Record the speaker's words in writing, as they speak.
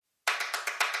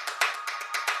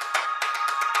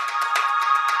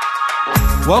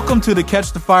Welcome to the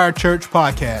Catch the Fire Church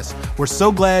podcast. We're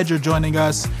so glad you're joining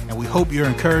us, and we hope you're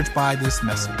encouraged by this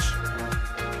message.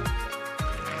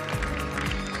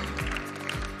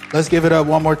 Let's give it up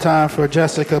one more time for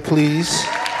Jessica, please.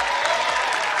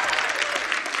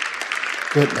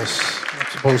 Goodness, I'm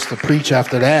supposed to preach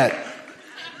after that.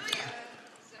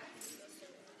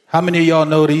 How many of y'all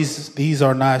know these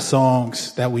are not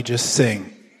songs that we just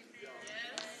sing?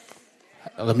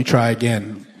 Let me try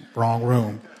again. Wrong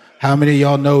room. How many of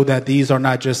y'all know that these are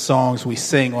not just songs we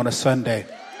sing on a Sunday?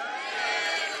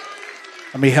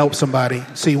 Let me help somebody.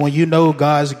 See, when you know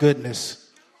God's goodness,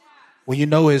 when you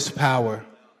know his power,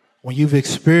 when you've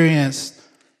experienced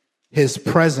his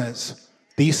presence,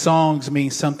 these songs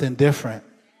mean something different,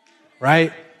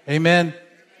 right? Amen?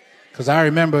 Because I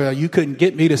remember you couldn't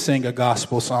get me to sing a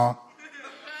gospel song.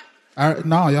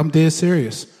 No, I'm dead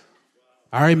serious.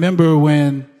 I remember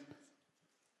when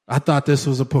I thought this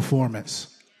was a performance.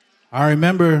 I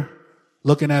remember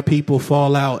looking at people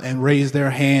fall out and raise their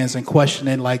hands and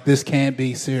questioning like this can't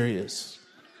be serious.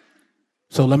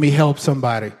 So let me help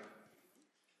somebody.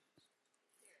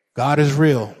 God is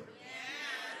real.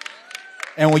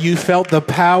 And when you felt the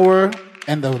power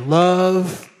and the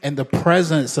love and the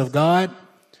presence of God,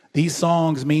 these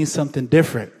songs mean something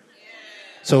different.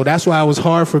 So that's why it was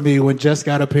hard for me when Jess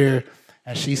got up here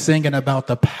and she's singing about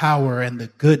the power and the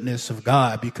goodness of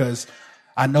God, because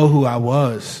I know who I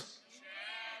was.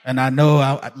 And I know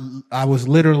I was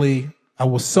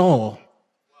Saul.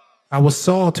 I was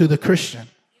Saul to the Christian.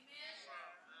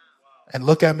 And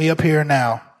look at me up here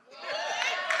now.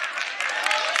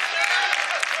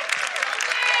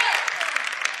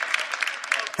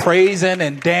 Praising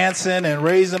and dancing and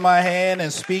raising my hand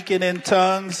and speaking in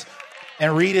tongues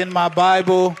and reading my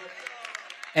Bible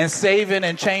and saving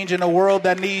and changing a world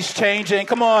that needs changing.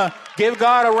 Come on, give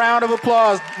God a round of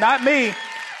applause. Not me.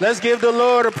 Let's give the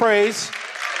Lord a praise.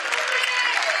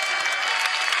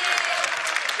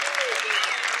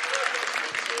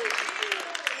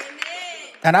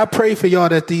 And I pray for y'all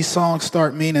that these songs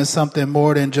start meaning something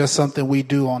more than just something we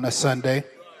do on a Sunday.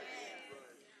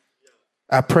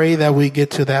 I pray that we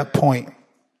get to that point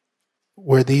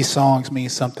where these songs mean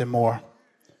something more.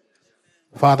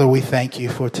 Father, we thank you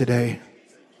for today.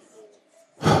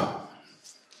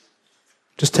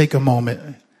 Just take a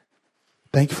moment.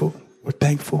 Thankful. We're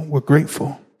thankful. We're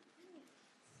grateful.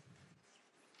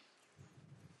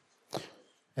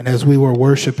 And as we were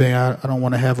worshiping, I don't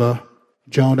want to have a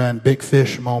Jonah and Big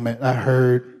Fish moment. I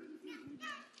heard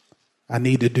I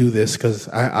need to do this because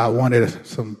I wanted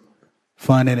some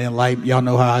fun and enlightenment. Y'all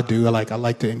know how I do. I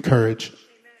like to encourage.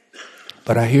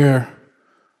 But I hear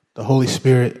the Holy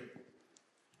Spirit.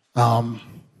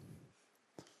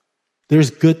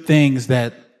 There's good things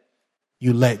that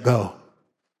you let go.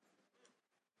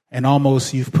 And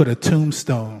almost you've put a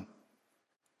tombstone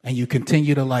and you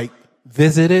continue to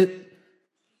visit it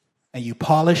and you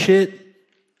polish it.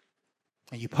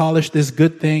 And you polish this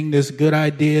good thing, this good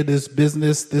idea, this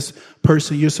business, this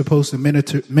person you're supposed to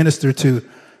minister to.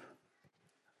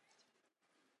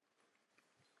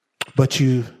 But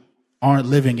you aren't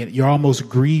living it. You're almost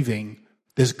grieving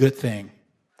this good thing.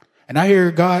 And I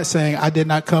hear God saying, I did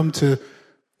not come to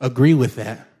agree with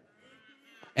that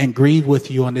and grieve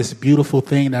with you on this beautiful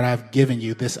thing that I've given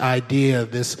you, this idea,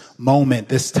 this moment,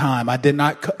 this time. I do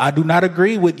not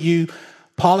agree with you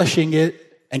polishing it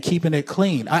and keeping it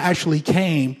clean. I actually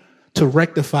came to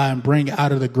rectify and bring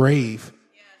out of the grave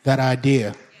that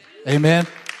idea. Amen.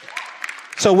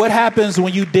 So what happens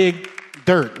when you dig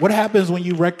dirt? What happens when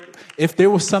if there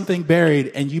was something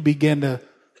buried and you begin to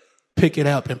pick it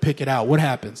up and pick it out, what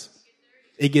happens?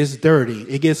 It gets dirty.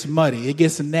 It gets muddy. It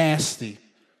gets nasty.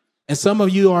 And some of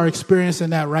you are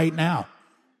experiencing that right now.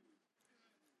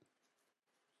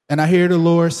 And I hear the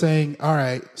Lord saying, all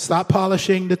right, stop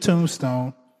polishing the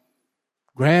tombstone.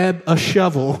 Grab a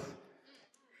shovel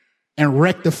and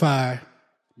rectify,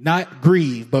 not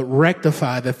grieve, but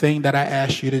rectify the thing that I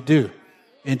asked you to do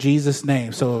in Jesus'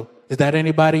 name. So is that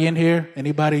anybody in here?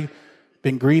 Anybody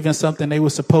been grieving something they were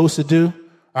supposed to do?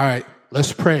 All right,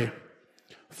 let's pray.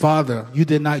 Father, you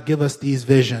did not give us these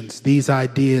visions, these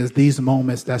ideas, these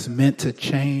moments that's meant to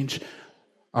change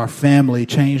our family,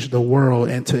 change the world,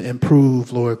 and to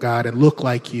improve, Lord God, and look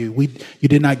like you. You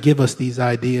did not give us these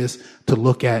ideas to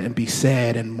look at and be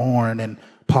sad and mourn and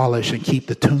polish and keep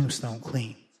the tombstone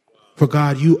clean. For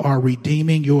God, you are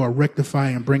redeeming, you are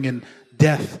rectifying and bringing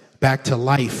death back to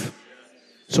life.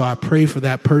 So I pray for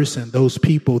that person, those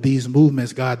people, these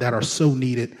movements, God, that are so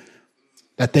needed,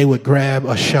 that they would grab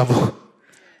a shovel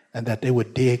and that they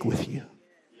would dig with you,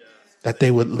 that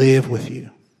they would live with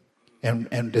you.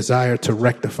 And desire to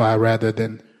rectify rather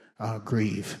than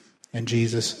grieve. In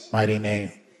Jesus' mighty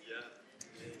name.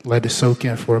 Let it soak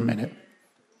in for a minute.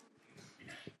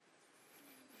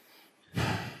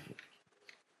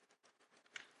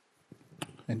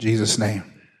 In Jesus' name.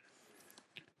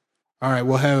 All right,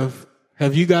 well,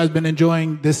 have you guys been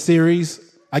enjoying this series?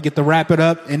 I get to wrap it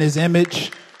up in his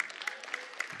image.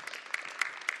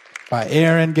 By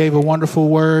Aaron gave a wonderful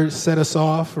word, set us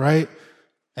off, right?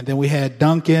 And then we had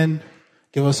Duncan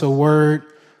give us a word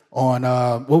on,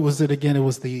 what was it again? It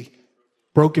was the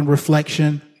broken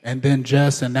reflection. And then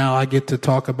Jess, and now I get to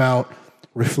talk about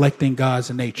reflecting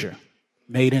God's nature,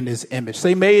 made in his image.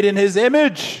 Say made in his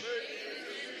image.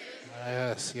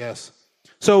 Yes, yes.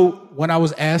 So when I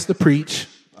was asked to preach,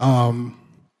 I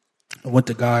went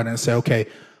to God and said, okay,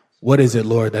 what is it,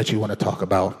 Lord, that you want to talk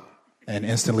about? And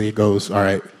instantly it goes, all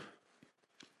right,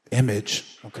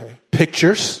 image, okay.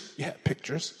 Pictures, yeah,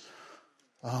 pictures.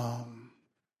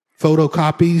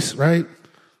 Photocopies, right?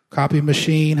 Copy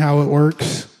machine, how it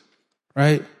works,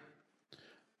 right?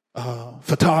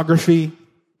 Photography.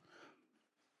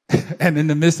 And in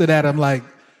the midst of that, I'm like,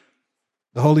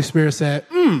 the Holy Spirit said,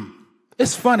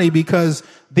 it's funny because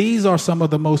these are some of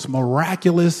the most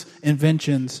miraculous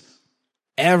inventions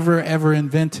ever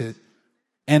invented.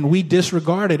 And we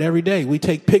disregard it every day. We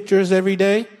take pictures every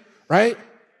day, right?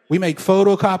 We make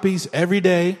photocopies every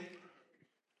day.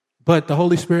 But the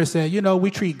Holy Spirit said,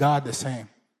 we treat God the same.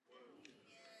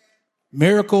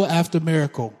 Miracle after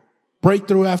miracle,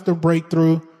 breakthrough after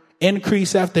breakthrough,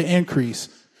 increase after increase.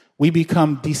 We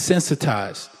become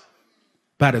desensitized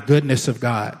by the goodness of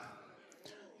God.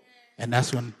 And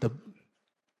that's when the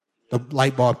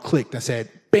light bulb clicked and said,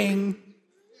 bing.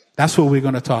 That's what we're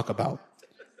going to talk about.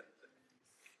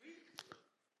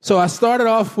 So I started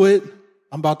off with,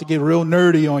 I'm about to get real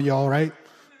nerdy on y'all, right?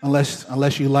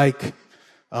 Unless you like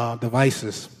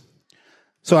devices.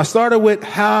 So I started with,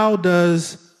 how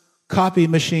does copy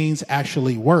machines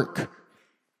actually work?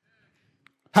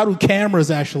 How do cameras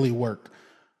actually work?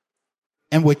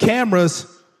 And with cameras,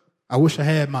 I wish I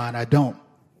had mine. I don't.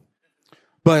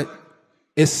 But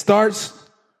it starts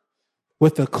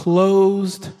with a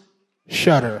closed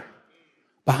shutter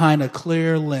behind a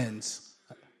clear lens.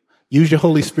 Use your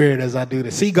Holy Spirit as I do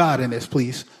this. See God in this,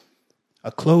 please.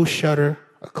 A closed shutter,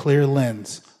 a clear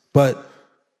lens. But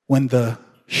when the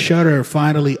shutter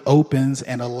finally opens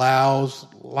and allows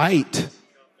light,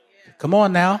 come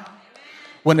on now.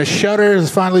 When the shutter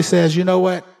finally says, you know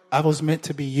what? I was meant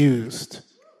to be used,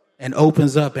 and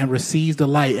opens up and receives the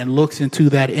light and looks into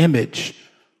that image.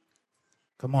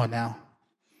 Come on now.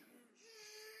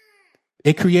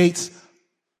 It creates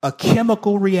a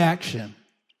chemical reaction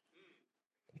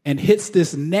and hits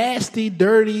this nasty,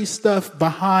 dirty stuff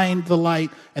behind the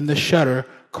light and the shutter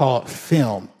called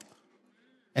film.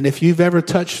 And if you've ever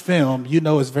touched film, you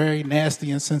know it's very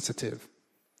nasty and sensitive.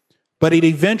 But it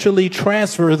eventually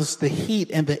transfers the heat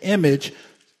and the image,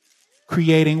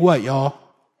 creating what, y'all?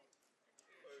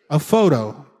 A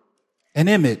photo, an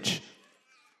image.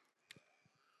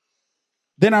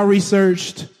 Then I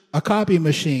researched a copy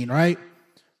machine, right?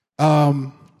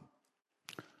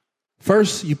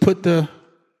 First, you put the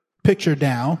picture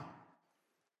down.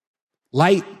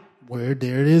 Light, there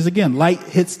it is again. Light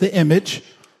hits the image,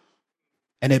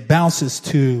 and it bounces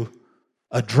to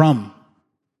a drum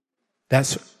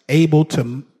that's able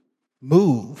to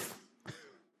move.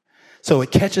 So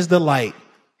it catches the light.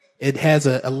 It has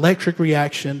an electric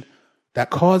reaction that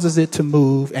causes it to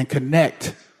move and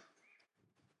connect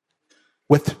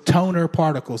with toner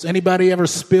particles. Anybody ever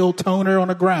spilled toner on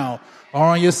the ground or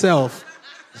on yourself?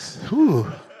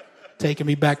 Whew, taking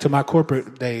me back to my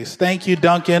corporate days. Thank you,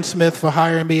 Duncan Smith, for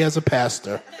hiring me as a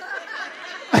pastor.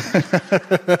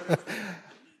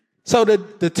 So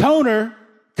the toner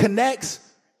connects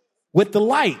with the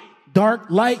light, dark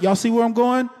light. Y'all see where I'm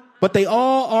going? But they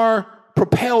all are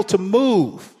propelled to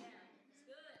move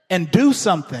and do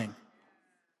something.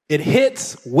 It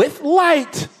hits with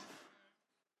light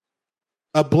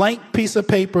a blank piece of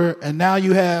paper, and now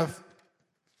you have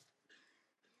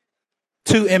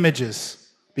two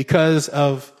images because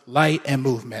of light and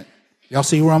movement. Y'all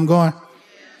see where I'm going?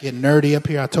 Getting nerdy up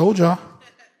here. I told y'all.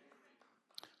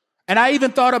 And I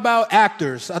even thought about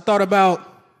actors. I thought about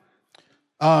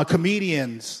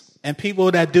comedians and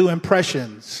people that do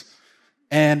impressions.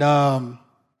 And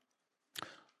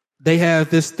they have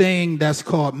this thing that's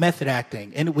called method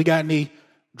acting. And we got any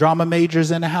drama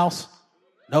majors in the house?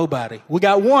 Nobody. We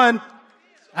got one.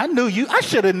 I knew you. I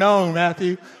should have known,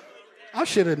 Matthew. I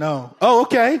should have known. Oh,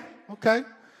 okay. Okay.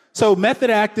 So method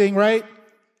acting, right,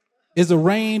 is a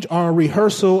range or a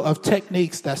rehearsal of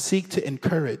techniques that seek to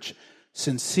encourage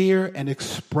sincere and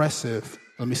expressive,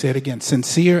 let me say it again,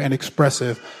 sincere and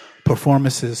expressive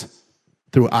performances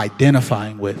through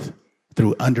identifying with,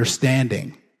 through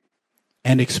understanding,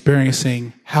 and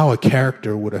experiencing how a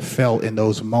character would have felt in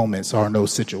those moments or in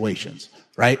those situations,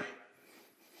 right?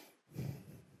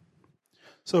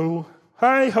 So,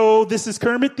 hi ho, this is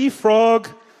Kermit the Frog.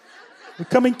 We're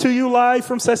coming to you live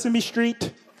from Sesame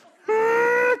Street.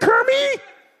 Kermit?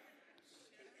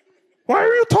 Why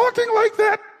are you talking like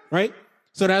that? Right?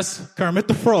 So that's Kermit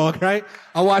the Frog, right?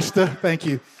 Thank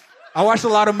you. I watched a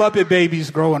lot of Muppet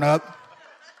Babies growing up.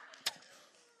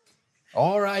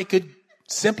 Or I could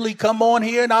simply come on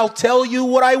here and I'll tell you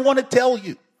what I want to tell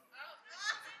you.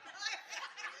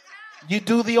 You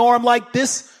do the arm like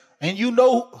this, and you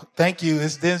know, thank you,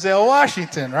 it's Denzel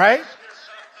Washington, right?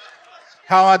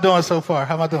 How am I doing so far?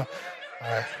 How am I doing? All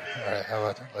right, how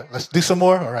about that? Let's do some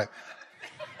more? All right.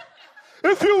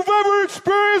 If you've ever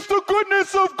experienced the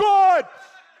goodness of God,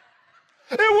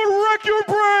 it would wreck your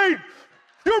brain.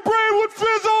 Your brain would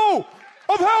fizzle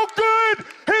of how good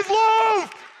his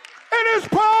love and his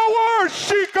power.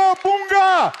 Shika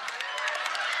bunga.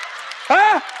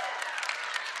 Huh?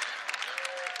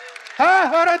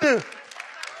 What'd I do?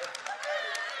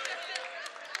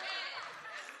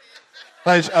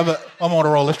 I'm on a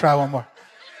roll. Let's try one more.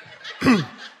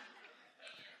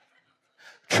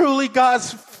 Truly,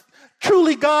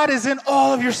 God is in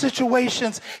all of your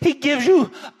situations. He gives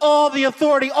you all the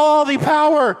authority, all the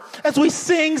power. As we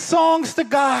sing songs to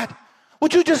God,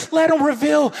 would you just let him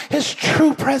reveal his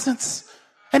true presence?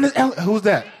 And who's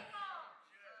that?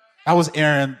 That was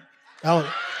Aaron. How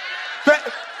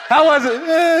was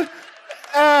it?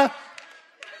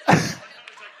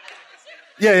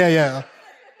 Yeah.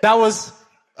 That was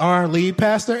our lead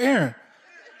pastor, Aaron.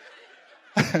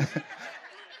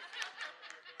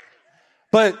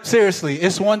 But seriously,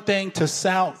 it's one thing to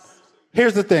sound.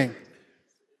 Here's the thing.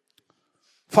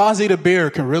 Fozzie the Bear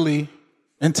can really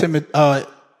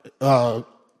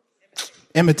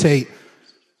imitate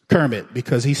Kermit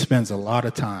because he spends a lot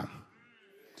of time.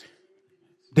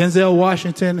 Denzel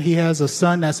Washington, he has a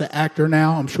son that's an actor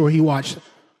now. I'm sure he watched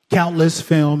countless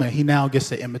film and he now gets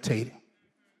to imitate him.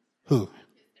 Who?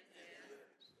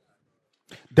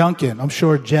 Duncan, I'm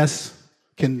sure Jess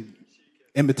can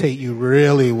imitate you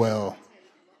really well.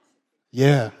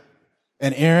 Yeah.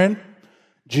 And Aaron,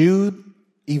 Jude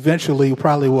eventually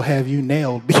probably will have you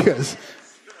nailed because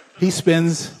he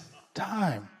spends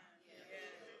time.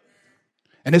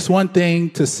 And it's one thing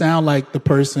to sound like the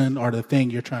person or the thing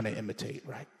you're trying to imitate,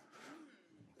 right?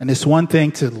 And it's one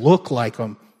thing to look like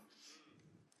them.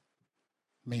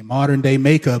 I mean, modern day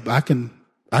makeup, I can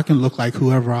look like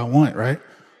whoever I want, right?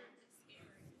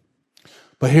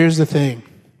 But here's the thing.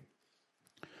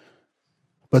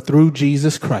 But through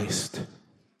Jesus Christ,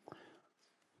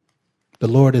 the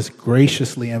Lord is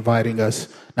graciously inviting us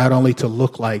not only to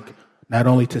look like, not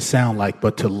only to sound like,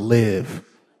 but to live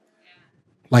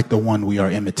like the one we are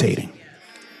imitating.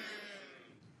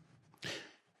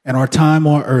 And our time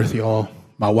on earth, y'all,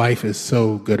 my wife is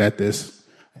so good at this,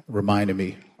 reminding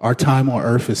me, our time on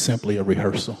earth is simply a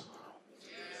rehearsal.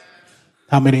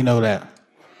 How many know that?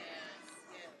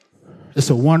 It's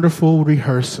a wonderful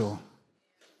rehearsal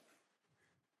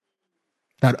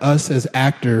that us as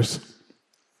actors,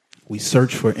 we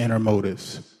search for inner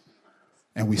motives,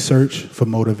 and we search for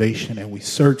motivation, and we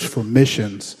search for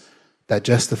missions that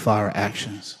justify our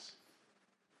actions.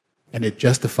 And it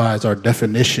justifies our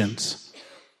definitions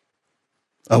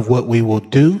of what we will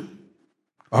do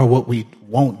or what we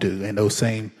won't do in those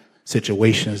same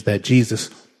situations that Jesus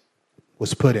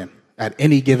was put in at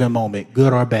any given moment,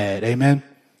 good or bad. Amen?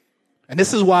 And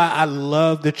this is why I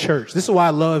love the church. This is why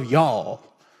I love y'all.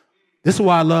 This is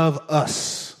why I love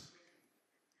us.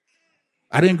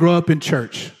 I didn't grow up in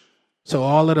church. So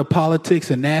all of the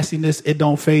politics and nastiness, it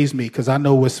don't faze me because I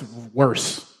know what's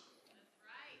worse.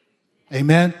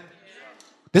 Amen?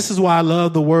 This is why I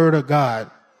love the word of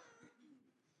God.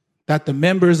 That the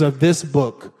members of this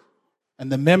book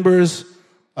and the members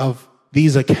of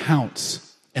these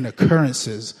accounts and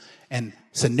occurrences and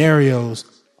scenarios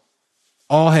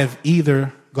all have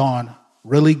either gone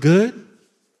really good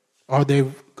or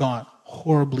they've gone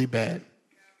horribly bad.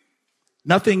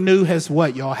 Nothing new has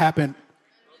what, y'all, happened?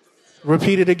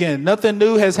 Repeat it again. Nothing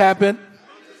new has happened.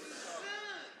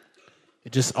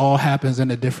 It just all happens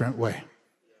in a different way.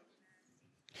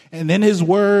 And in his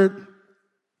word,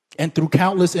 and through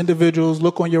countless individuals,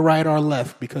 look on your right or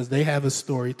left, because they have a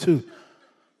story too.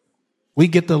 We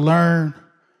get to learn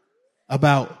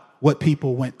about what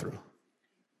people went through.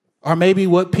 Or maybe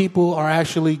what people are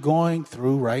actually going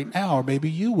through right now, or maybe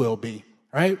you will be,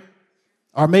 right?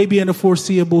 Or maybe in the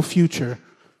foreseeable future,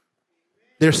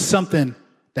 there's something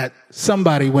that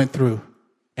somebody went through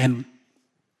and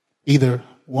either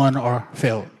won or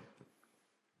failed.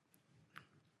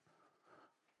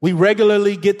 We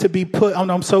regularly get to be put,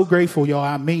 I'm so grateful, y'all,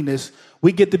 I mean this.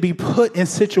 We get to be put in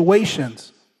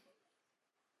situations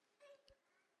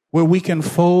where we can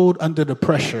fold under the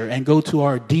pressure and go to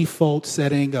our default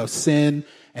setting of sin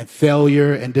and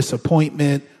failure and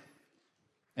disappointment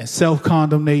and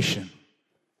self-condemnation.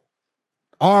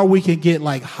 Or we can get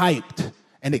like hyped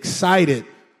and excited.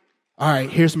 All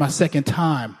right, here's my second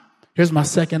time. Here's my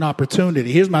second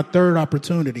opportunity. Here's my third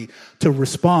opportunity to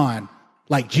respond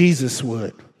like Jesus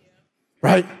would.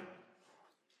 Right?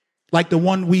 Like the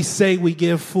one we say we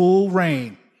give full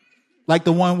reign. Like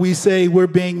the one we say we're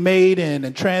being made in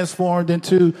and transformed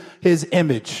into his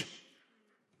image.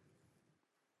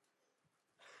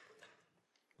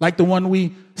 Like the one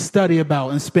we study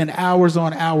about and spend hours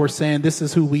on hours saying this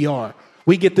is who we are.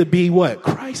 We get to be what?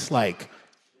 Christ-like.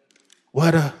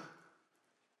 What a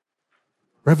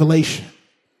revelation.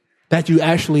 That you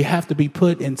actually have to be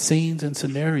put in scenes and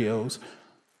scenarios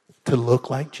to look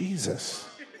like Jesus.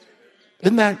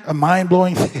 Isn't that a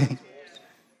mind-blowing thing?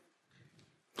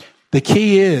 The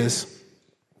key is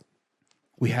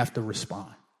we have to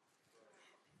respond.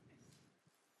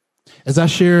 As I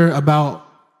share about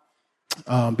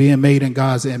being made in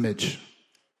God's image,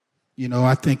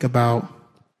 I think about,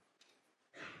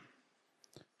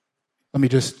 let me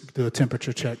just do a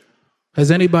temperature check.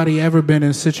 Has anybody ever been in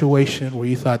a situation where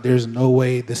you thought there's no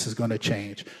way this is going to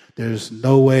change? There's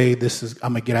no way I'm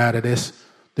going to get out of this.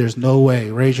 There's no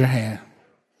way. Raise your hand.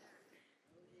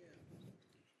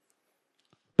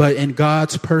 But in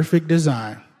God's perfect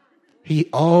design, he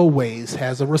always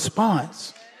has a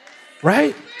response,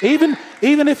 right? Even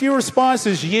if your response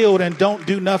is yield and don't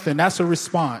do nothing, that's a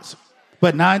response.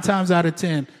 But 9 times out of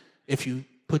 10, if you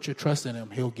put your trust in him,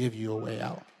 he'll give you a way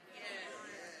out.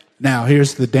 Now,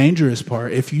 here's the dangerous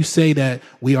part. If you say that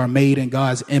we are made in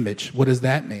God's image, what does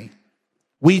that mean?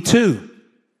 We too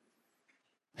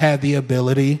have the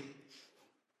ability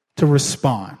to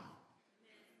respond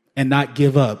and not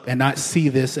give up and not see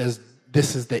this as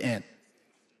this is the end.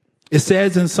 It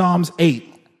says in Psalms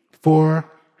 8, 4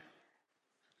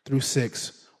 through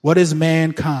 6, what is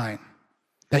mankind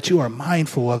that you are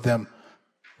mindful of them?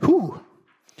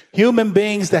 Human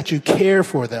beings that you care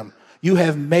for them. You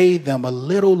have made them a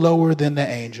little lower than the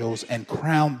angels and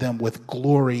crowned them with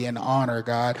glory and honor,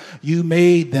 God. You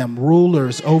made them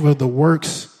rulers over the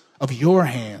works of your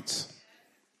hands.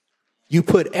 You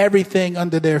put everything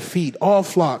under their feet, all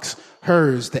flocks,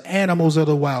 herds, the animals of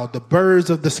the wild, the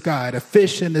birds of the sky, the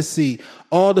fish in the sea,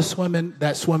 all that swim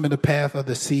in the path of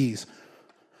the seas.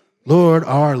 Lord,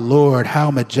 our Lord, how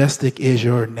majestic is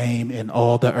your name in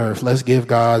all the earth. Let's give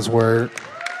God's word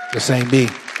the same be.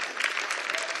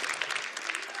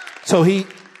 So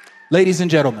ladies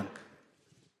and gentlemen,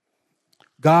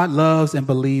 God loves and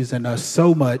believes in us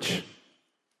so much.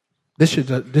 This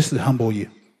should humble you.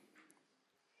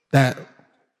 That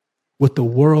with the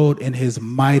world in his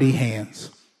mighty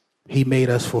hands, he made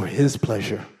us for his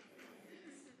pleasure.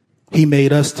 He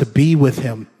made us to be with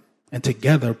him and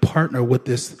together partner with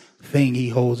this thing he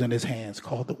holds in his hands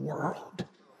called the world.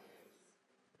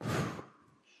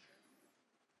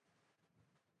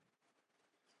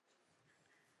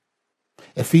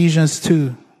 Ephesians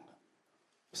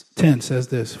 2:10 says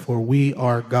this, for we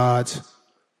are God's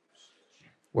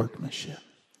workmanship.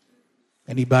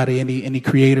 Anybody, any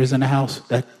creators in the house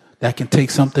that can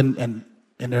take something and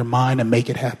in their mind and make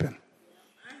it happen?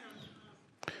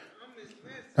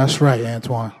 That's right,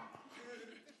 Antoine.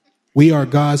 We are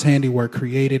God's handiwork,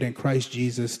 created in Christ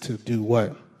Jesus to do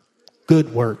what?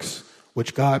 Good works,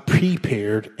 which God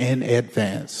prepared in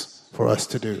advance for us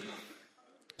to do.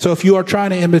 So if you are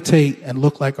trying to imitate and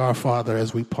look like our Father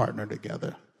as we partner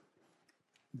together,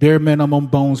 bare minimum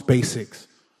bones basics.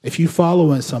 If you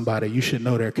follow in somebody, you should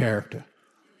know their character.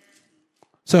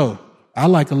 So I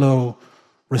like a little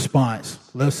response.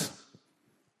 Let's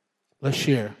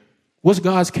share. What's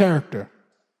God's character?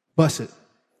 Bust it.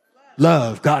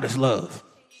 Love. God is love.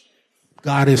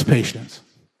 God is patience.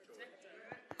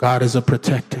 God is a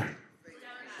protector.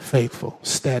 Faithful,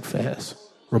 steadfast,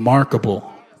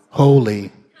 remarkable,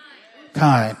 holy,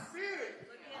 kind,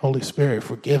 Holy Spirit,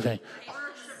 forgiving,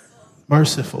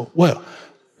 merciful. Well,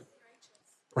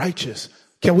 righteous.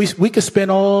 We could spend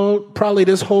probably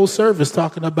this whole service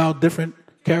talking about different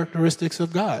characteristics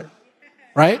of God,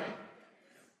 right?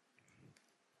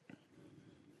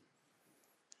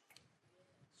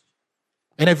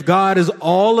 And if God is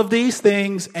all of these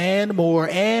things and more,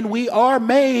 and we are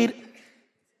made,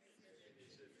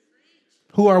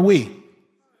 who are we?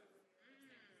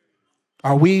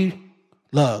 Are we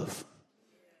love?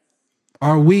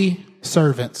 Are we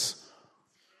servants?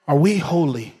 Are we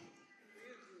holy?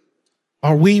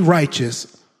 Are we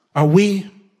righteous? Are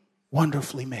we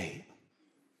wonderfully made.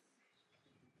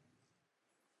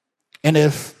 And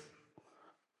if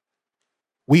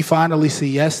we finally say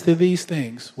yes to these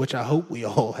things, which I hope we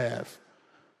all have,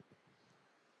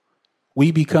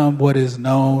 we become what is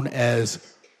known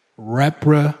as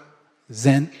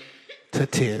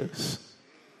representatives.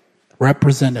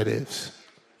 Representatives.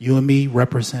 You and me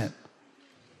represent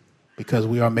because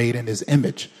we are made in his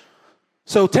image.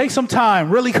 So take some time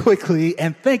really quickly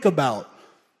and think about,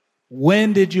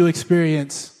 when did you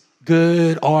experience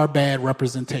good or bad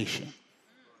representation?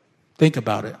 Think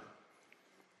about it.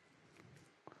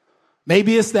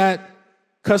 Maybe it's that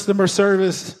customer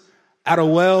service at a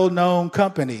well-known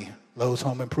company, Lowe's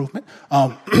Home Improvement.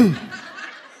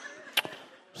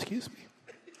 Excuse me.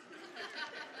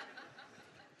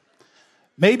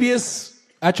 Maybe it's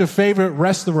at your favorite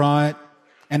restaurant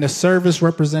and the service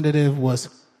representative was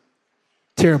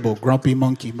terrible. Grumpy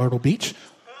Monkey, Myrtle Beach.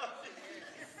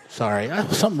 Sorry,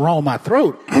 something wrong with my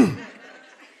throat.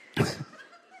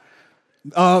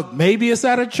 Maybe it's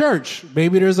at a church.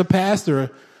 Maybe there's a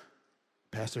pastor,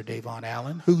 Pastor Davone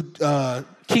Allen, who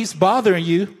keeps bothering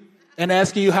you and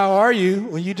asking you, how are you,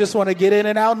 when you just want to get in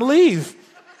and out and leave.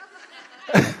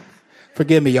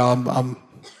 Forgive me, y'all. I'm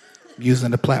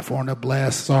using the platform to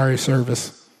blast. Sorry,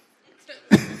 service.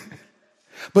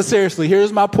 But seriously,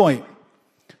 here's my point.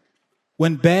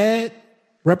 When bad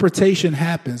reputation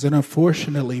happens, it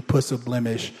unfortunately puts a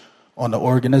blemish on the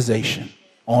organization,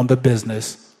 on the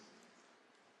business.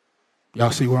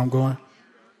 Y'all see where I'm going?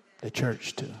 The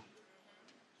church, too.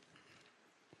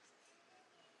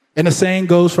 And the same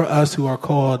goes for us who are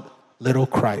called little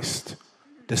Christ,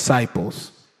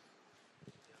 disciples,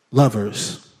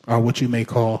 lovers, or what you may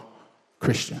call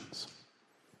Christians.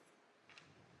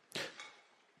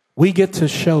 We get to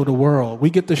show the world, we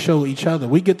get to show each other,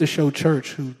 we get to show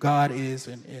church who God is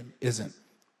and isn't.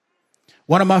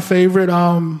 One of my favorite,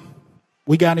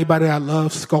 we got anybody that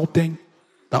loves sculpting?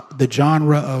 The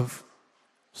genre of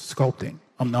sculpting.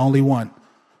 I'm the only one.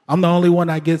 I'm the only one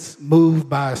that gets moved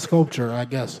by a sculpture, I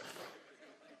guess.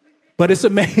 But it's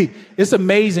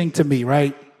amazing to me,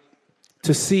 right?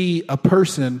 To see a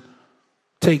person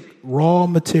take raw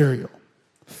material.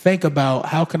 Think about,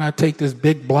 how can I take this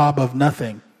big blob of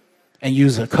nothing and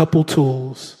use a couple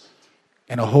tools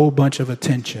and a whole bunch of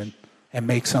attention and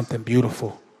make something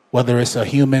beautiful, whether it's a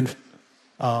human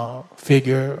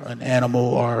figure, an animal,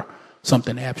 or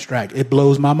something abstract. It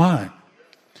blows my mind.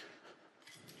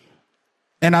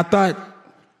 And I thought,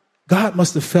 God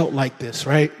must have felt like this,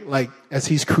 right? Like as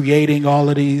he's creating all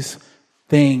of these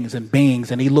things and beings,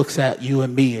 and he looks at you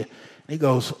and me, and he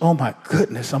goes, oh my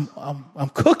goodness, I'm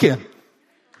cooking.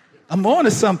 I'm on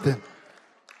to something.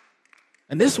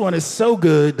 And this one is so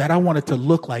good that I want it to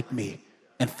look like me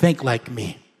and think like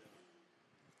me.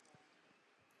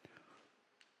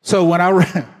 So when I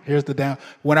read,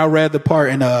 when I read the part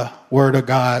in the Word of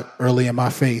God early in my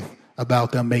faith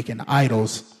about them making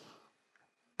idols,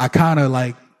 I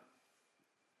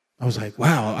was like,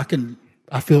 wow,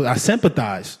 I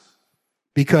sympathize,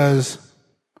 because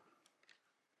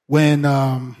when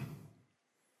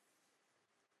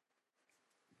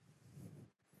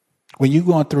you're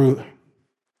going through,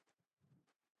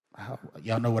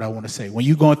 y'all know what I want to say. When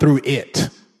you're going through it,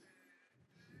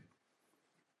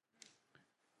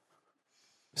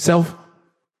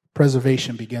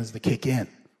 self-preservation begins to kick in.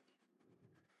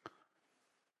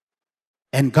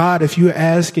 And God, if you're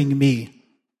asking me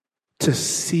to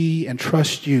see and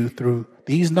trust you through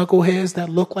these knuckleheads that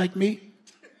look like me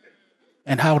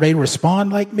and how they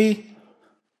respond like me,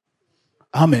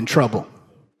 I'm in trouble.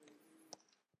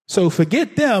 So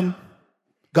forget them.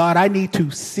 God, I need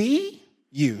to see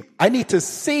you. I need to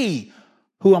see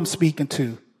who I'm speaking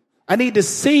to. I need to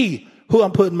see who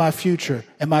I'm putting my future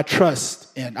and my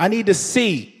trust in. I need to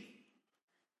see.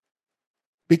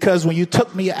 Because when you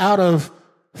took me out of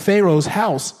Pharaoh's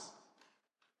house,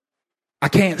 I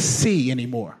can't see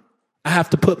anymore. I have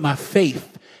to put my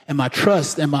faith and my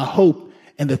trust and my hope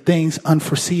in the things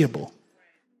unforeseeable.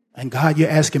 And God, you're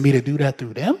asking me to do that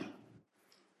through them?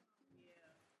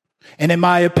 And in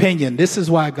my opinion, this is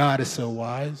why God is so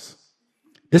wise.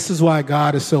 This is why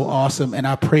God is so awesome. And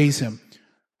I praise him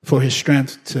for his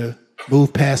strength to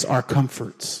move past our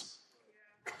comforts.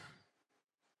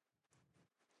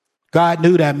 God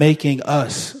knew that making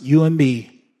us, you and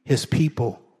me, his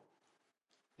people,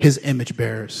 his image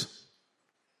bearers,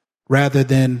 rather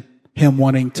than him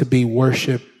wanting to be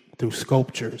worshiped through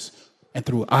sculptures and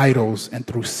through idols and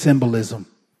through symbolism.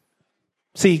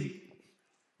 See,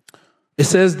 it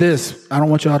says this, I don't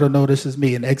want y'all to know this is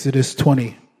me, in Exodus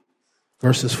 20,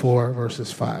 verses 4,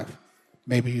 verses 5.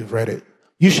 Maybe you've read it.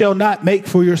 You shall not make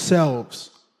for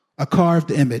yourselves a carved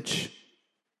image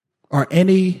or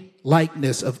any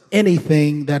likeness of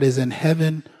anything that is in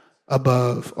heaven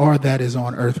above, or that is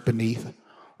on earth beneath,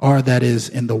 or that is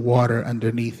in the water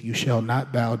underneath. You shall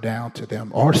not bow down to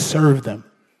them or serve them.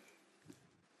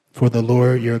 For the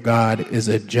Lord your God is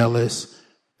a jealous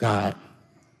God.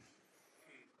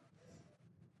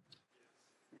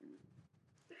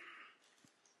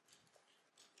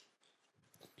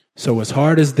 So as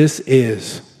hard as this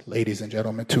is, ladies and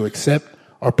gentlemen, to accept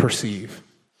or perceive,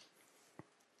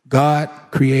 God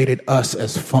created us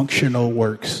as functional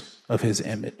works of his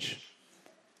image.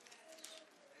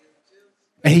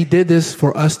 And he did this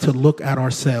for us to look at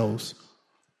ourselves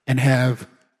and have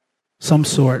some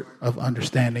sort of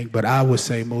understanding, but I would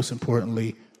say most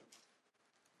importantly,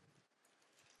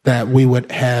 that we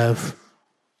would have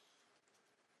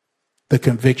the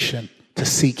conviction to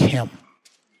seek him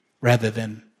rather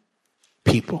than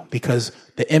people, because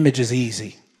the image is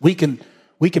easy. We can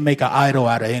make an idol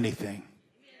out of anything.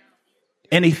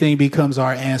 Anything becomes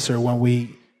our answer when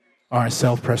we are in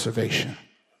self-preservation.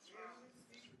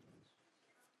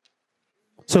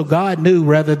 So God knew,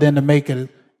 rather than to make an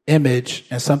image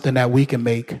and something that we can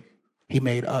make, he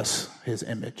made us his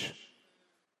image.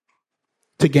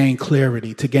 To gain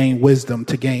clarity, to gain wisdom,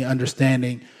 to gain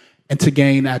understanding, and to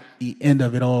gain, at the end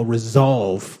of it all,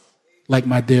 resolve, like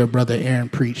my dear brother Aaron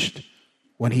preached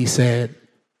when he said,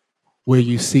 will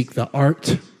you seek the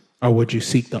art or would you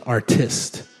seek the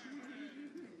artist?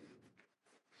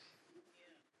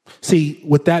 See,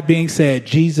 with that being said,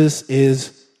 Jesus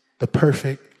is the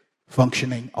perfect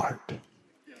functioning art.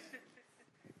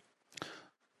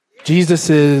 He's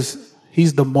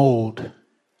the mold,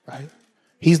 right?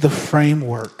 He's the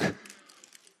framework.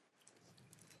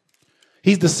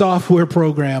 He's the software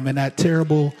program in that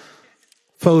terrible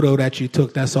photo that you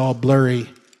took that's all blurry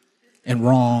and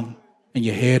wrong and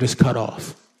your head is cut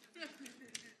off.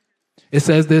 It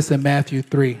says this in Matthew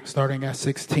 3, starting at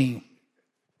 16.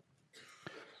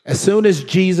 As soon as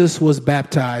Jesus was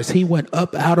baptized, he went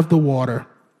up out of the water,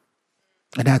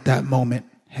 and at that moment,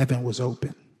 heaven was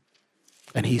open.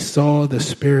 And he saw the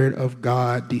Spirit of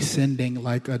God descending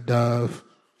like a dove,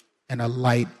 and a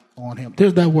light on him.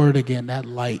 There's that word again, that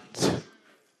light.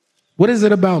 What is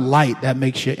it about light that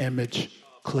makes your image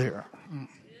clearer?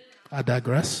 I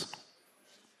digress.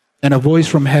 And a voice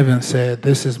from heaven said,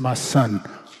 this is my son,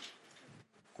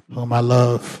 whom I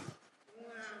love.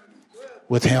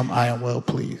 With him I am well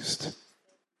pleased.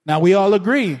 Now we all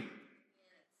agree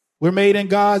we're made in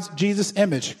God's Jesus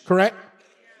image, correct?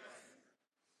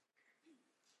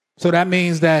 So that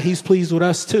means that he's pleased with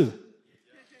us too.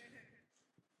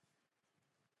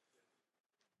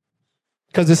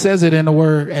 Because it says it in the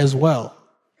word as well.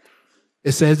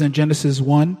 It says in Genesis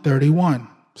 1:31,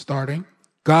 starting,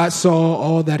 God saw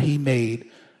all that he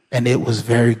made, and it was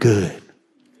very good.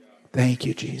 Thank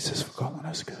you, Jesus, for calling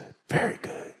us good. Very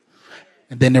good.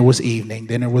 And then there was evening,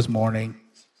 then there was morning.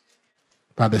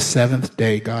 By the seventh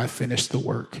day, God finished the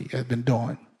work he had been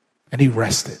doing, and he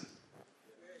rested.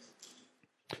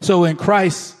 So in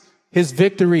Christ, his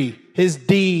victory, his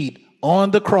deed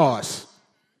on the cross,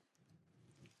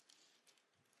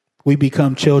 we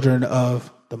become children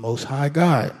of the Most High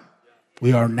God.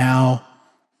 We are now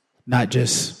not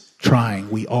just trying,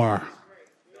 we are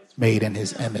made in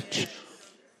his image.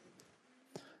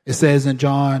 It says in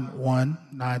John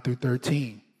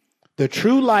 1:9-13, the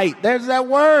true light, there's that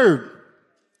word.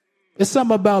 It's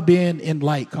something about being in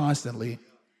light constantly.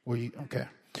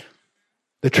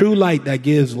 The true light that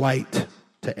gives light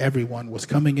to everyone was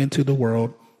coming into the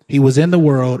world. He was in the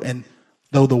world, and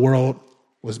though the world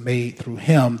was made through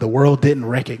him, the world didn't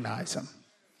recognize him.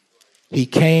 He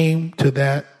came to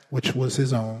that which was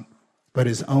his own, but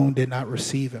his own did not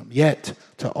receive him. Yet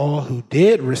to all who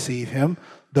did receive him,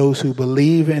 those who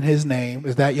believe in his name,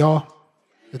 is that y'all?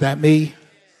 Is that me?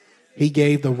 He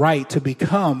gave the right to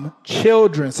become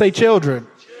children. Say children.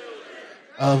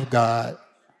 Of God.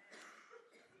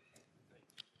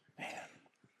 Man.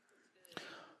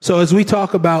 So as we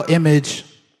talk about image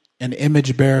and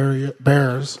image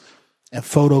bearers and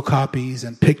photocopies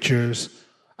and pictures,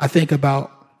 I think about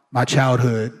my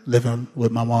childhood living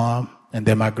with my mom and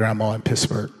then my grandma in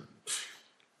Pittsburgh.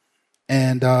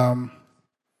 And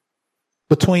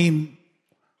between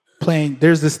playing,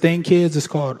 there's this thing, kids, it's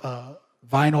called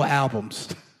vinyl albums.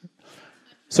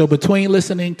 So between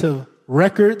listening to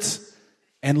records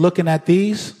and looking at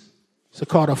these, it's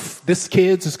called this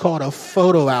kids is called a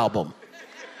photo album.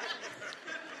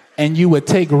 And you would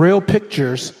take real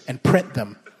pictures and print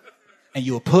them, and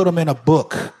you would put them in a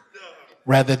book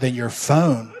rather than your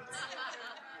phone.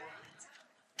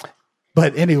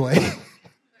 But anyway,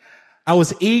 I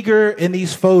was eager in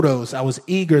these photos. I was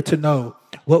eager to know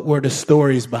what were the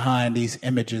stories behind these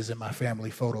images in my family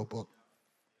photo book?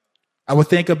 I would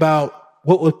think about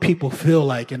what would people feel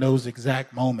like in those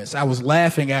exact moments. I was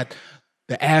laughing at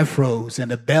the afros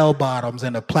and the bell bottoms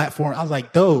and the platform. I was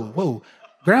like, whoa,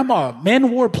 Grandma,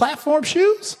 men wore platform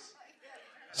shoes?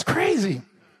 It's crazy.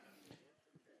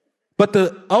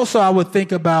 But also I would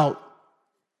think about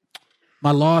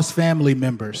my lost family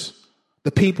members,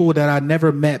 the people that I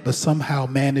never met but somehow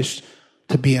managed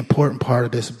to be an important part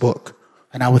of this book.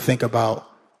 And I would think about,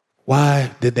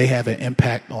 why did they have an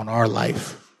impact on our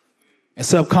life? And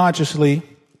subconsciously,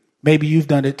 maybe you've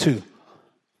done it too.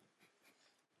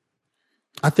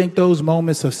 I think those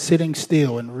moments of sitting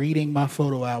still and reading my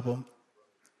photo album,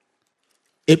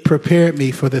 it prepared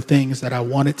me for the things that I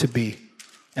wanted to be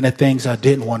and the things I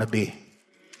didn't want to be.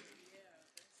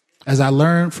 As I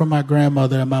learned from my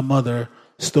grandmother and my mother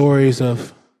stories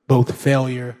of both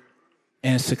failure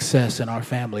and success in our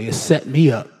family, it set me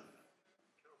up.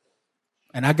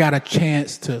 And I got a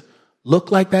chance to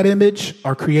look like that image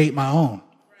or create my own.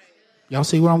 Y'all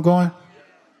see where I'm going?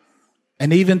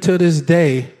 And even to this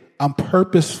day, I'm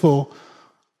purposeful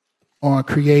on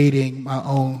creating my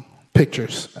own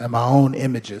pictures and my own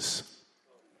images.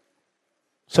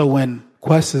 So when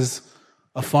Quest is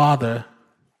a father,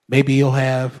 maybe you'll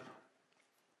have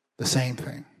the same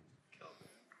thing.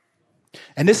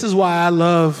 And this is why I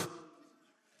love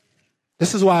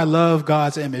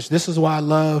God's image. This is why I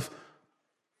love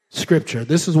Scripture.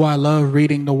 This is why I love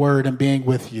reading the Word and being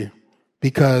with you,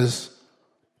 because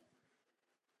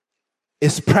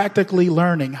it's practically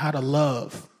learning how to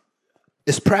love.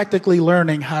 It's practically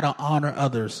learning how to honor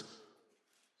others.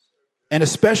 And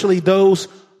especially those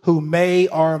who may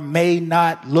or may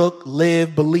not look,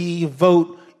 live, believe,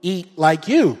 vote, eat like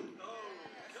you.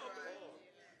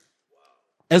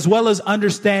 As well as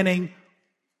understanding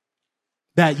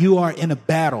that you are in a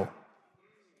battle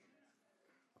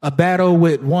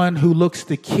with one who looks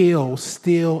to kill,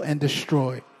 steal, and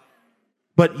destroy.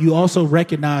 But you also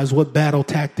recognize what battle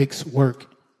tactics work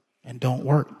and don't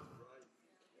work.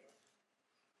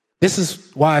 This is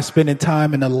why spending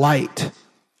time in the light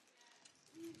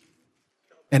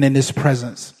and in His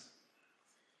presence.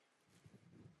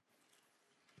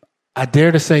 I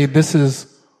dare to say this is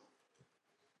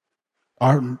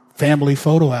our family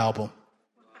photo album.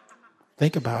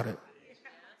 Think about it.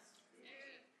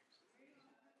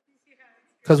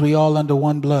 Because we all under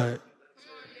one blood.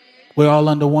 We're all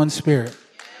under one spirit.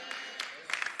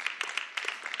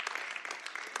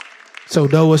 So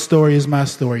Noah's story is my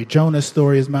story. Jonah's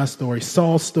story is my story.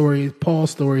 Saul's story,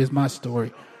 Paul's story is my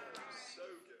story.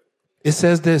 It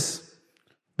says this,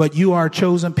 but you are a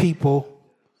chosen people,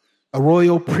 a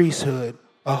royal priesthood,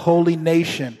 a holy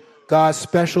nation, God's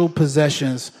special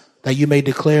possessions, that you may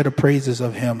declare the praises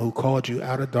of Him who called you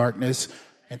out of darkness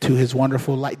into His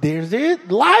wonderful light. There's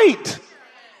it, light.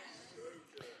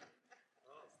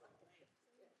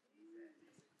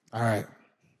 All right.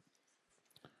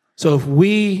 So if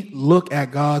we look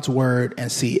at God's word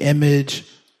and see image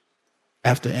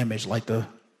after image, like the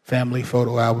family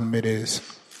photo album it is,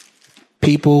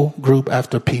 people group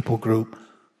after people group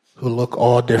who look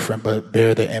all different but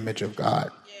bear the image of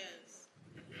God. Yes.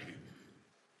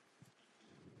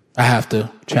 I have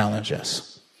to challenge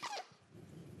us.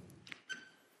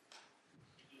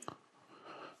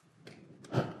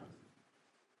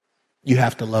 You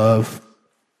have to love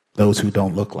those who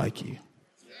don't look like you.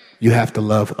 You have to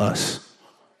love us.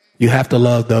 You have to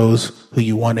love those who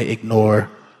you want to ignore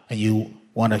and you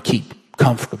want to keep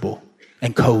comfortable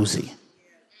and cozy,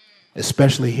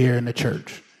 especially here in the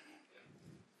church.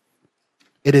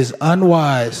 It is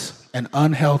unwise and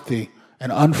unhealthy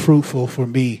and unfruitful for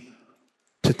me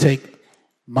to take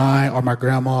my or my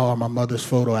grandma or my mother's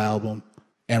photo album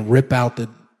and rip out the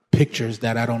pictures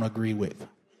that I don't agree with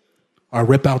or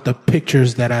rip out the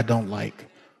pictures that I don't like.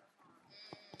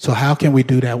 So how can we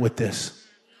do that with this?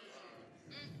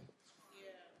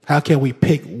 How can we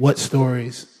pick what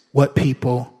stories, what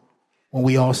people, when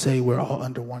we all say we're all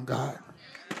under one God?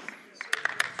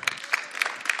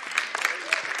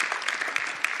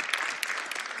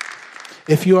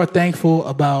 If you are thankful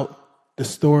about the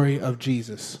story of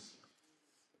Jesus,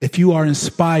 if you are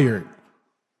inspired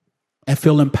and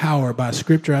feel empowered by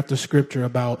scripture after scripture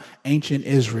about ancient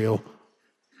Israel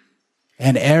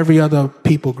and every other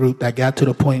people group that got to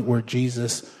the point where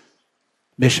Jesus'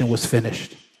 mission was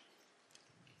finished,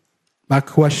 my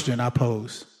question I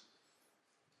pose,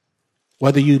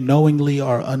 whether you knowingly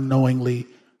or unknowingly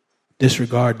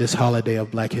disregard this holiday of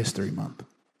Black History Month,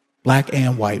 black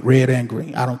and white, red and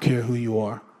green, I don't care who you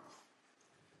are,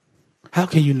 how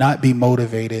can you not be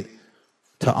motivated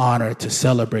to honor, to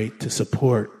celebrate, to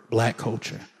support Black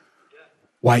culture,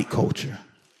 white culture,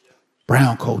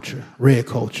 brown culture, red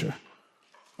culture,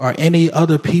 or any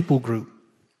other people group.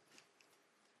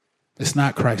 It's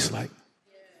not Christ-like.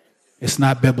 It's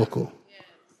not biblical.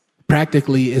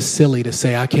 Practically, it's silly to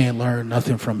say I can't learn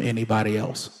nothing from anybody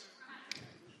else.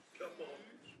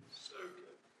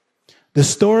 The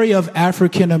story of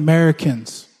African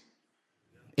Americans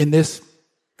in this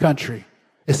country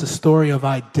is a story of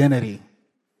identity.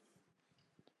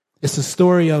 It's a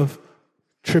story of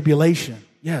tribulation,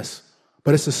 yes,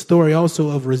 but it's a story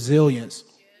also of resilience.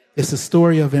 It's a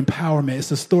story of empowerment. It's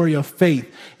a story of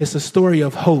faith. It's a story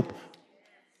of hope.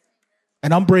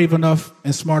 And I'm brave enough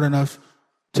and smart enough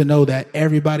to know that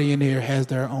everybody in here has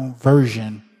their own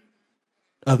version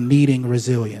of needing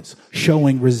resilience,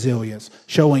 showing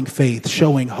faith,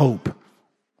 showing hope.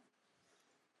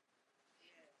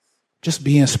 Just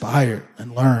be inspired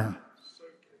and learn.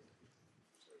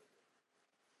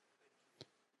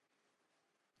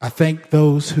 I thank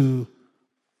those who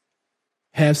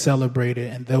have celebrated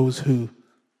and those who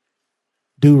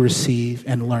do receive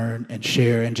and learn and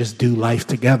share and just do life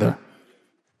together.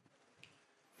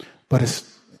 But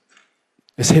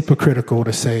it's hypocritical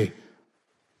to say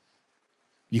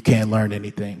you can't learn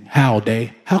anything. How,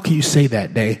 Day? How can you say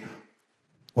that, Day?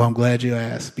 Well, I'm glad you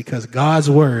asked, because God's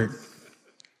word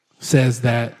says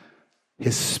that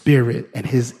his spirit and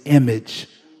his image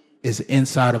is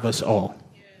inside of us all.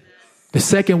 The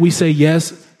second we say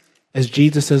yes, as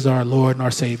Jesus is our Lord and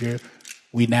our Savior,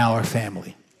 we now are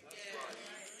family.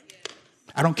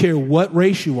 I don't care what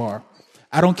race you are.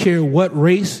 I don't care what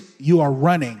race you are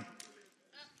running.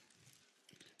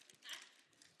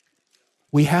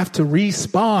 We have to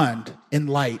respond in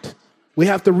light. We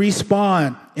have to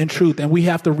respond in truth, and we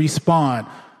have to respond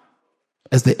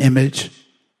as the image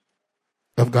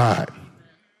of God.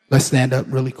 Let's stand up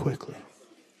really quickly.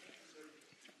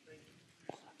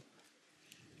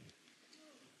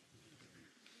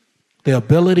 The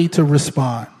ability to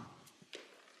respond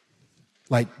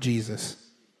like Jesus.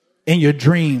 In your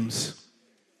dreams,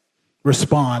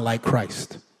 respond like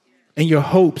Christ. In your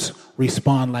hopes,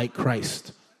 respond like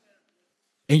Christ.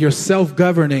 In your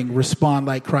self-governing, respond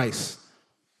like Christ.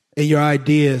 In your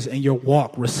ideas and your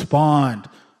walk, respond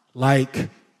like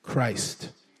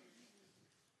Christ.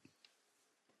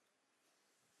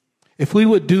 If we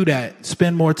would do that,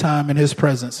 spend more time in his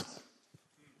presence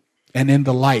and in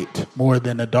the light more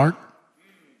than the dark.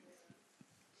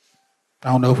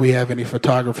 I don't know if we have any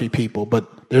photography people,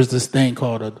 but there's this thing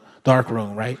called a dark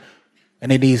room, right?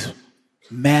 And it needs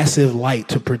massive light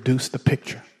to produce the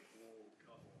picture.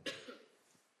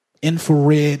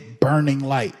 Infrared burning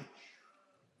light.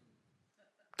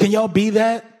 Can y'all be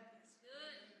that?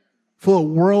 For a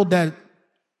world that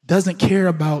doesn't care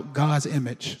about God's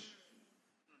image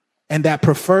and that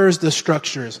prefers the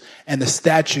structures and the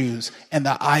statues and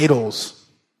the idols,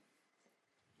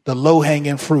 the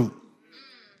low-hanging fruit.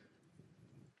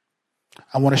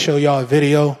 I want to show y'all a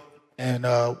video, and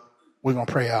we're going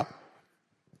to pray out.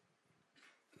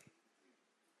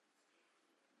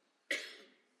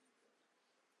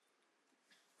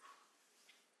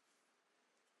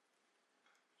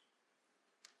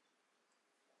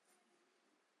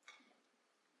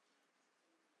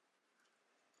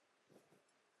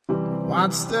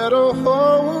 What's there to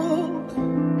hold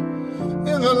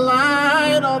in the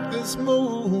light of this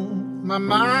moon? My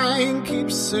mind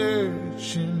keeps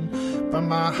searching.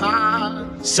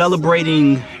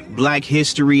 Celebrating Black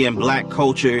history and Black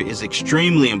culture is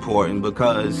extremely important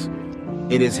because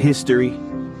it is history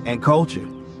and culture.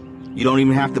 You don't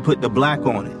even have to put the Black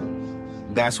on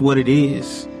it. That's what it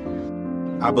is.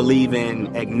 I believe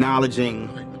in acknowledging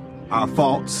our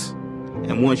faults,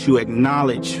 and once you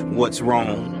acknowledge what's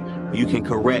wrong, you can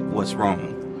correct what's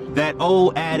wrong. That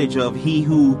old adage of he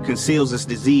who conceals this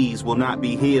disease will not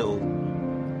be healed.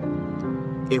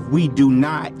 If we do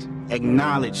not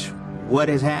acknowledge what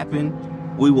has happened,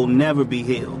 we will never be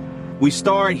healed. We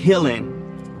start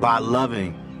healing by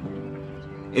loving.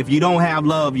 If you don't have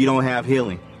love, you don't have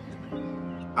healing.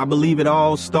 I believe it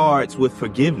all starts with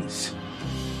forgiveness.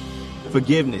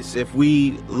 Forgiveness. If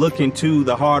we look into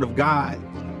the heart of God,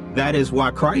 that is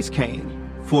why Christ came,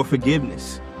 for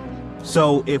forgiveness.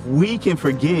 So if we can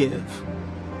forgive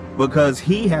because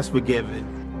he has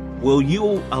forgiven, will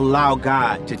you allow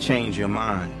God to change your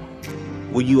mind?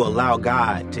 Will you allow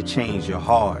God to change your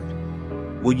heart?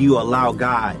 Will you allow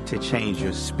God to change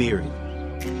your spirit?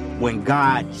 When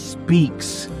God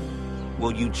speaks,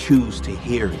 will you choose to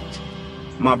hear it?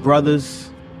 My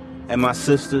brothers and my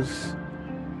sisters,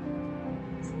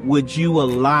 would you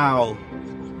allow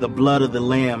the blood of the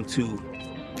Lamb to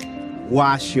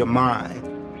wash your mind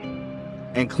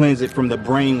and cleanse it from the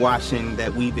brainwashing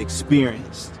that we've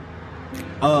experienced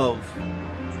of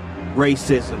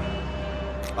racism,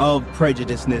 of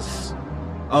prejudiceness,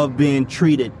 of being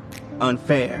treated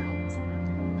unfair.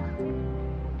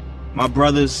 My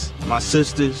brothers, my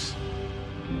sisters,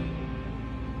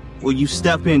 will you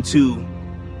step into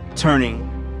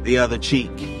turning the other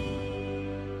cheek?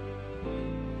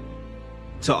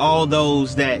 To all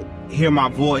those that hear my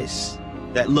voice,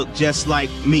 that look just like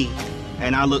me,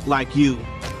 and I look like you,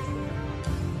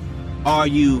 are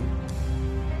you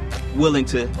willing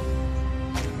to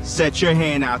set your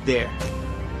hand out there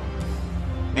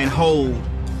and hold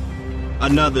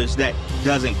another's that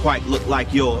doesn't quite look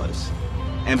like yours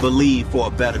and believe for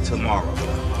a better tomorrow?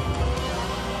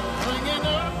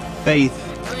 Faith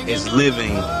is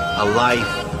living a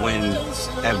life when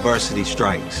adversity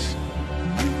strikes.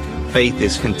 Faith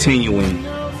is continuing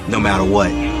no matter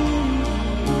what.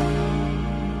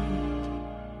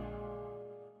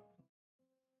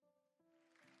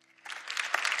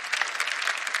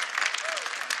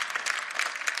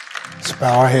 Let's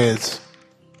bow our heads.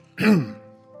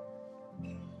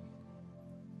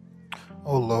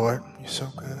 Oh Lord, you're so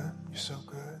good. You're so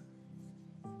good.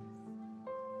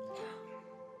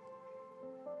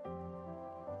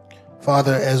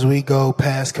 Father, as we go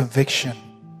past conviction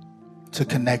to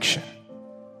connection,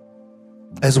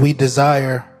 as we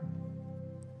desire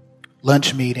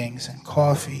lunch meetings and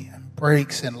coffee and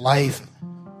breaks and life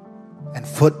and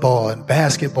football and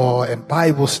basketball and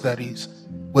Bible studies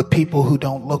with people who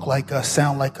don't look like us,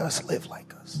 sound like us, live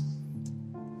like us,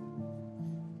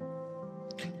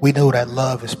 we know that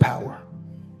love is power.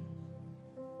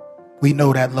 We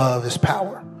know that love is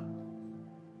power.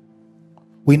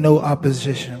 We know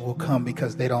opposition will come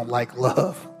because they don't like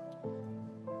love.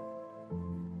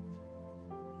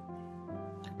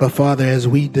 But Father, as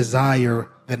we desire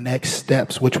the next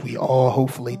steps, which we all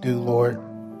hopefully do, Lord,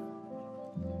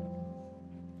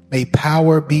 may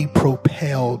power be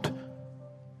propelled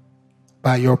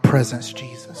by your presence,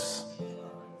 Jesus.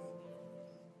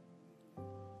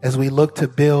 As we look to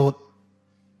build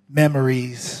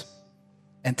memories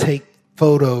and take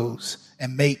photos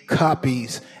and make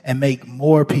copies and make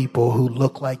more people who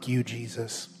look like you,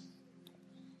 Jesus,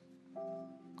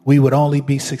 we would only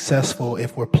be successful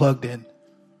if we're plugged in,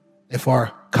 if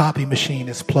our copy machine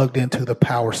is plugged into the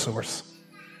power source.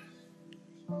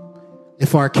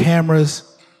 If our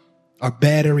cameras are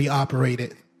battery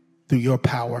operated through your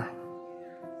power.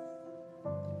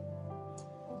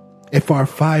 If our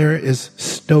fire is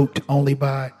stoked only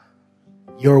by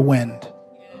your wind.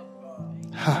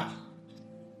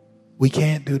 We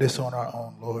can't do this on our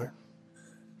own, Lord.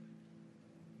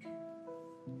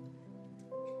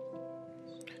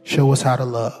 Show us how to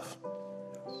love.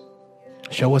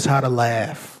 Show us how to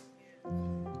laugh.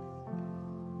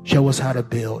 Show us how to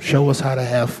build. Show us how to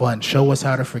have fun. Show us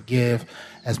how to forgive,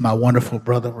 as my wonderful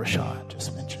brother Rashawn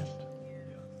just mentioned.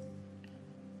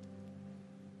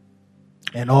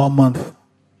 And all month,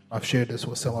 I've shared this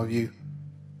with some of you,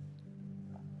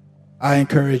 I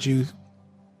encourage you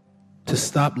to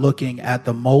stop looking at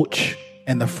the mulch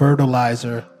and the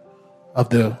fertilizer of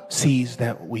the seeds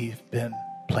that we've been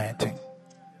planting.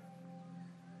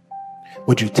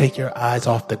 Would you take your eyes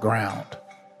off the ground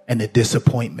and the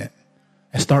disappointment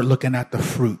and start looking at the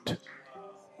fruit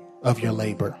of your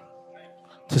labor?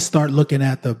 To start looking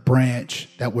at the branch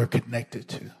that we're connected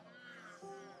to,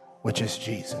 which is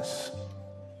Jesus.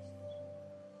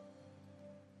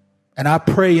 And I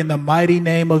pray in the mighty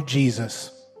name of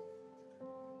Jesus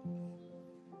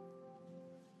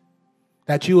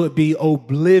that you would be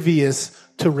oblivious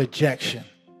to rejection,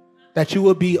 that you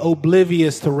would be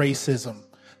oblivious to racism,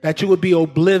 that you would be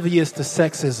oblivious to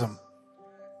sexism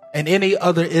and any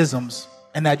other isms,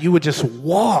 and that you would just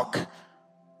walk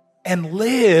and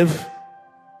live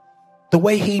the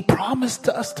way he promised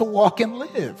us to walk and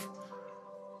live.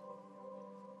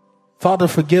 Father,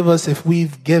 forgive us if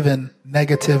we've given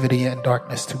negativity and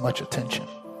darkness too much attention.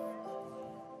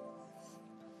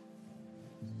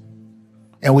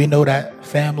 And we know that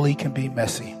family can be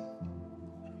messy.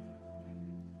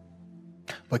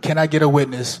 But can I get a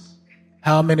witness?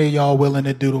 How many of y'all willing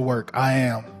to do the work? I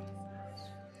am.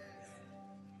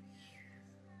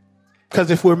 Because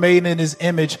if we're made in his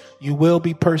image, you will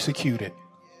be persecuted.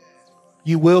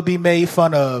 You will be made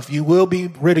fun of. You will be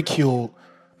ridiculed.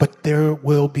 But there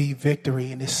will be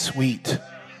victory, and it's sweet.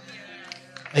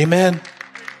 Amen.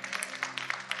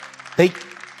 They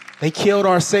killed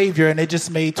our Savior, and they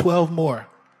just made 12 more.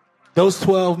 Those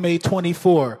 12 made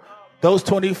 24. Those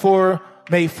 24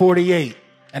 made 48.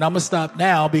 And I'm going to stop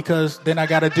now because then I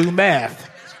got to do math.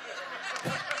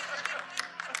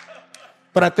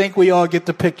 But I think we all get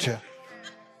the picture.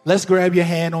 Let's grab your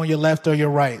hand on your left or your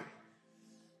right.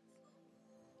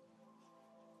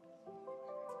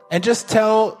 And just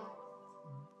tell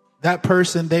that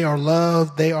person they are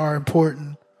loved, they are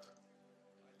important,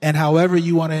 and however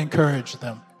you want to encourage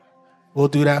them. We'll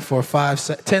do that for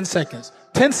 10 seconds.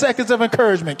 10 seconds of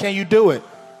encouragement. Can you do it?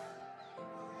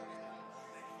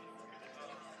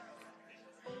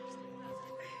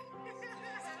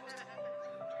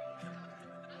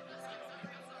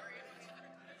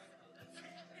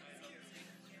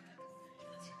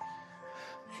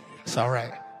 It's all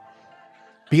right.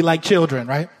 Be like children,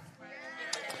 right?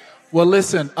 Well,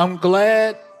 listen, I'm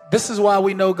glad. This is why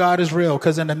we know God is real,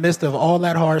 because in the midst of all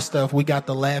that hard stuff, we got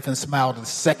to laugh and smile the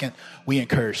second we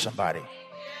encourage somebody.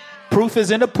 Proof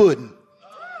is in the pudding.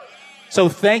 So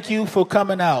thank you for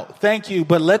coming out. Thank you.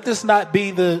 But let this not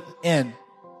be the end.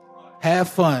 Have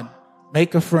fun.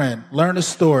 Make a friend. Learn a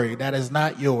story that is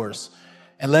not yours.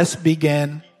 And let's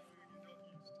begin.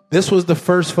 This was the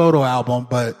first photo album,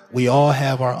 but we all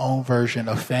have our own version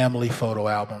of family photo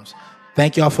albums.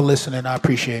 Thank y'all for listening. I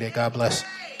appreciate it. God bless.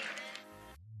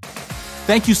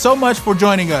 Thank you so much for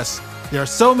joining us. There are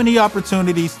so many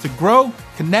opportunities to grow,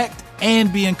 connect,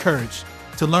 and be encouraged.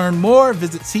 To learn more,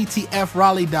 visit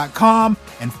ctfraleigh.com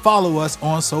and follow us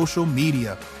on social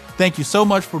media. Thank you so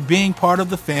much for being part of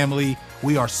the family.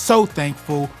 We are so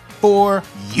thankful for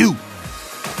you.